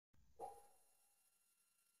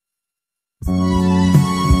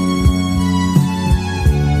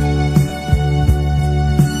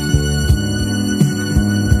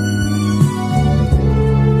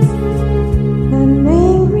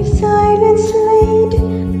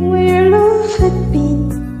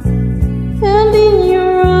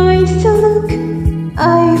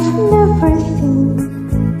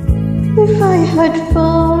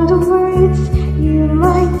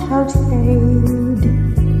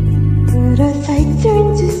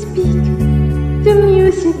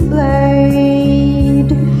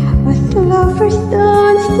played as lovers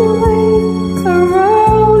danced away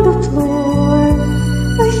around the floor.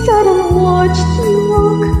 I sat and watched you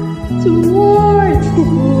walk towards the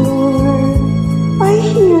door. I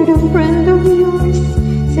heard a friend of yours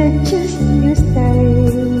said just you stay,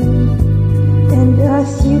 and as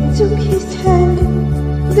you took his hand,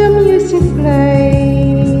 the music played.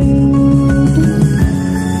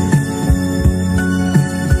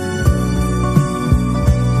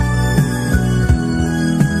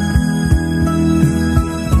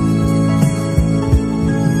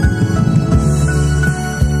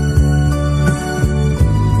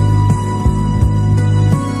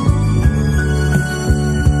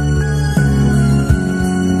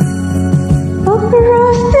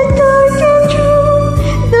 Across the darkened room,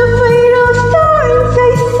 the fate of stars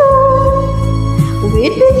I saw.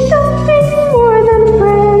 We'd been something more than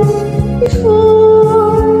friends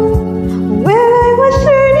before. Well, I was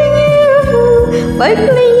hurting you by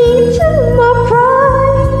clinging to my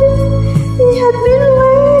pride. He had been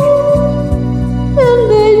waiting, and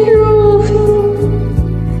I drove him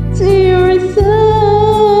to your side.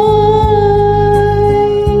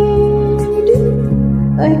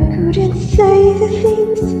 I couldn't say the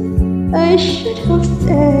things I should have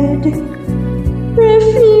said,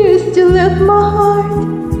 refused to let my heart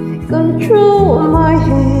control my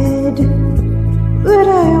head. But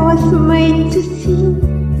I was made to see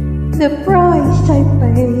the price I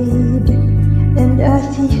paid, and as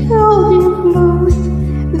he held you close,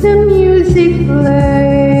 the music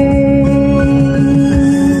played.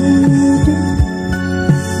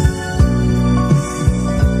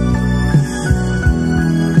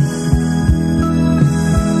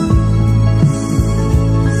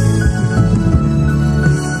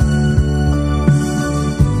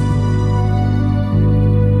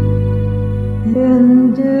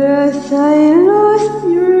 And as I